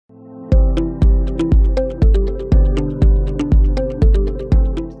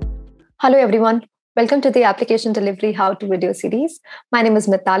Hello, everyone. Welcome to the Application Delivery How to video series. My name is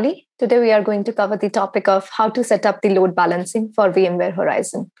Mitali. Today, we are going to cover the topic of how to set up the load balancing for VMware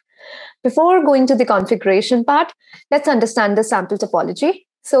Horizon. Before going to the configuration part, let's understand the sample topology.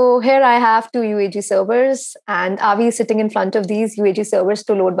 So here I have two UAG servers, and Avi is sitting in front of these UAG servers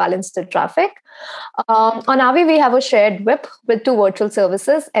to load balance the traffic. On Avi, we have a shared WIP with two virtual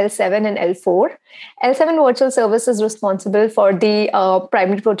services, L7 and L4. L7 virtual service is responsible for the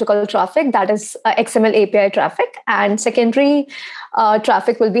primary protocol traffic, that is XML API traffic, and secondary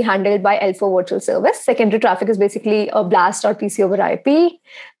traffic will be handled by L4 virtual service. Secondary traffic is basically a blast or PC over IP.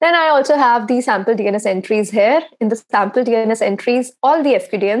 Then I also have the sample DNS entries here. In the sample DNS entries, all the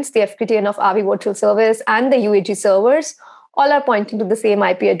FQDNs, the FQDN of Avi virtual service and the UAG servers, all are pointing to the same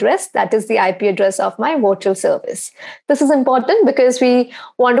IP address. That is the IP address of my virtual service. This is important because we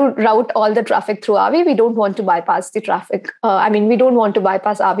want to route all the traffic through Avi. We don't want to bypass the traffic. We don't want to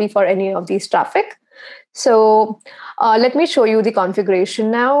bypass Avi for any of these traffic. So let me show you the configuration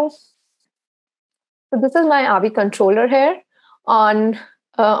now. So this is my Avi controller here. On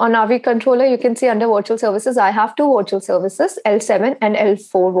Avi controller, you can see under virtual services, I have two virtual services, L7 and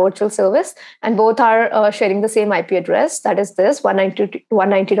L4 virtual service, and both are sharing the same IP address. That is this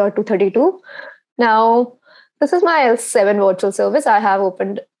 190.232. Now, this is my L7 virtual service. I have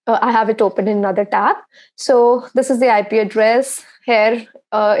it open in another tab. So this is the IP address. Here,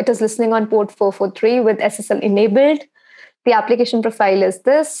 it is listening on port 443 with SSL enabled. The application profile is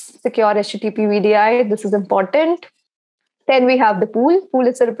this, secure HTTP VDI. This is important. Then we have the pool. Pool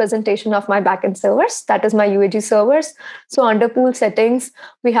is a representation of my backend servers. That is my UAG servers. So under pool settings,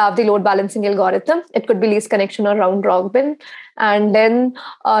 we have the load balancing algorithm. It could be least connection or round robin. And then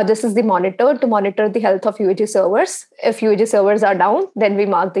this is the monitor to monitor the health of UAG servers. If UAG servers are down, then we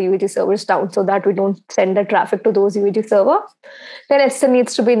mark the UAG servers down so that we don't send the traffic to those UAG server. Then SSL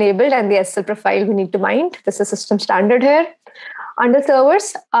needs to be enabled and the SSL profile we need to mind. This is system standard here. Under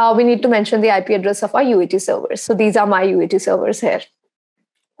servers, we need to mention the IP address of our UAG servers. So these are my UAG servers here.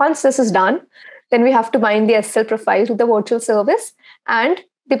 Once this is done, then we have to bind the SSL profile to the virtual service, and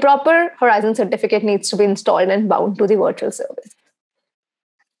the proper Horizon certificate needs to be installed and bound to the virtual service.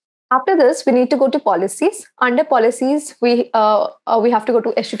 After this, we need to go to policies. Under policies, we have to go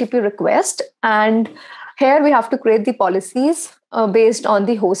to HTTP request, and here we have to create the policies based on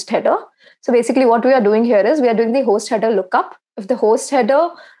the host header. So basically what we are doing here is we are doing the host header lookup. If the host header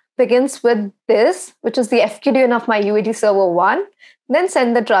begins with this, which is the FQDN of my UAG server 1, then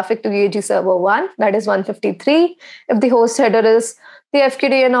send the traffic to UAG server 1, that is 153. If the host header is the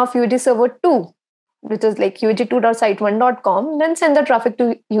FQDN of UAG server 2, which is like uag2.site1.com, then send the traffic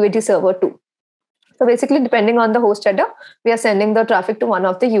to UAG server 2. So basically, depending on the host header, we are sending the traffic to one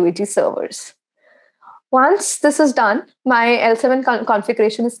of the UAG servers. Once this is done, my L7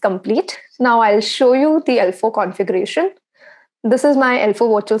 configuration is complete. Now I'll show you the L4 configuration. This is my L4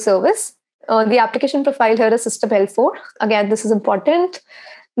 virtual service. The application profile here is system L4. Again, this is important.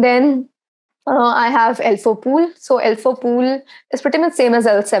 Then I have L4 pool. So L4 pool is pretty much same as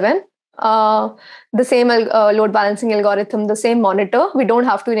L7. The same load balancing algorithm, the same monitor. We don't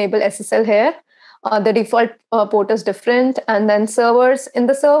have to enable SSL here. The default port is different. And then servers. In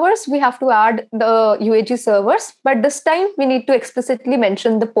the servers, we have to add the UAG servers. But this time, we need to explicitly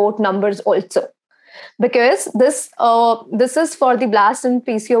mention the port numbers also. Because this is for the blast and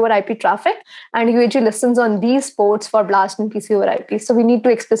PC over IP traffic, and UAG listens on these ports for blast and PC over IP. So we need to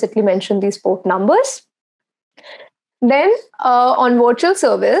explicitly mention these port numbers. Then on virtual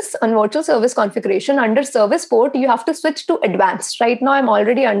service configuration, under service port, you have to switch to advanced. Right now, I'm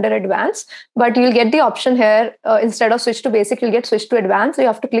already under advanced, but you'll get the option here. Instead of switch to basic, you'll get switch to advanced. So you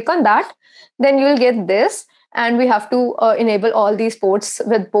have to click on that. Then you'll get this. And we have to enable all these ports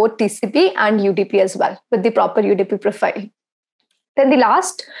with both TCP and UDP as well, with the proper UDP profile. Then the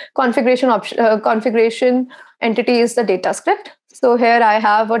last configuration entity is the data script. So here I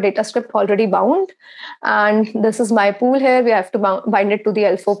have a data script already bound, and this is my pool here. We have to bind it to the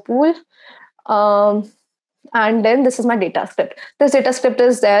L4 pool. And then this is my data script. This data script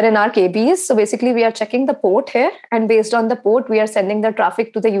is there in our KBs. So basically we are checking the port here, and based on the port, we are sending the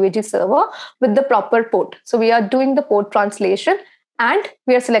traffic to the UAG server with the proper port. So we are doing the port translation, and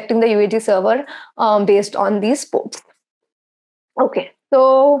we are selecting the UAG server based on these ports. Okay,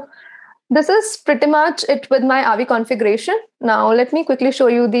 so this is pretty much it with my Avi configuration. Now let me quickly show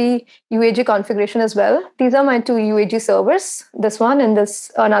you the UAG configuration as well. These are my two UAG servers, this one and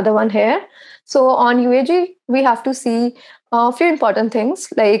this another one here. So on UAG, we have to see a few important things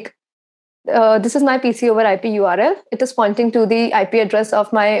like this is my PC over IP URL. It is pointing to the IP address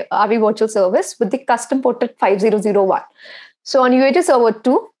of my Avi virtual service with the custom port at 5001. So on UAG server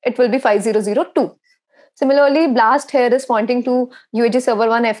 2, it will be 5002. Similarly, blast here is pointing to UAG server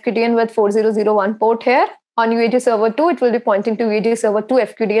 1 FQDN with 4001 port here. On UAG server 2, it will be pointing to UAG server 2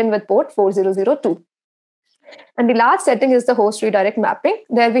 FQDN with port 4002. And the last setting is the host redirect mapping.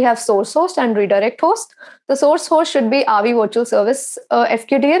 There we have source host and redirect host. The source host should be RV virtual service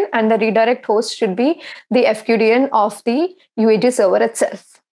FQDN, and the redirect host should be the FQDN of the UAG server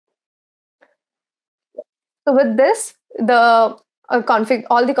itself. So with this, the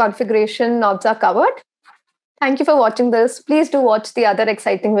all the configuration knobs are covered. Thank you for watching this. Please do watch the other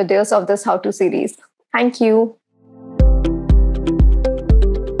exciting videos of this how-to series. Thank you.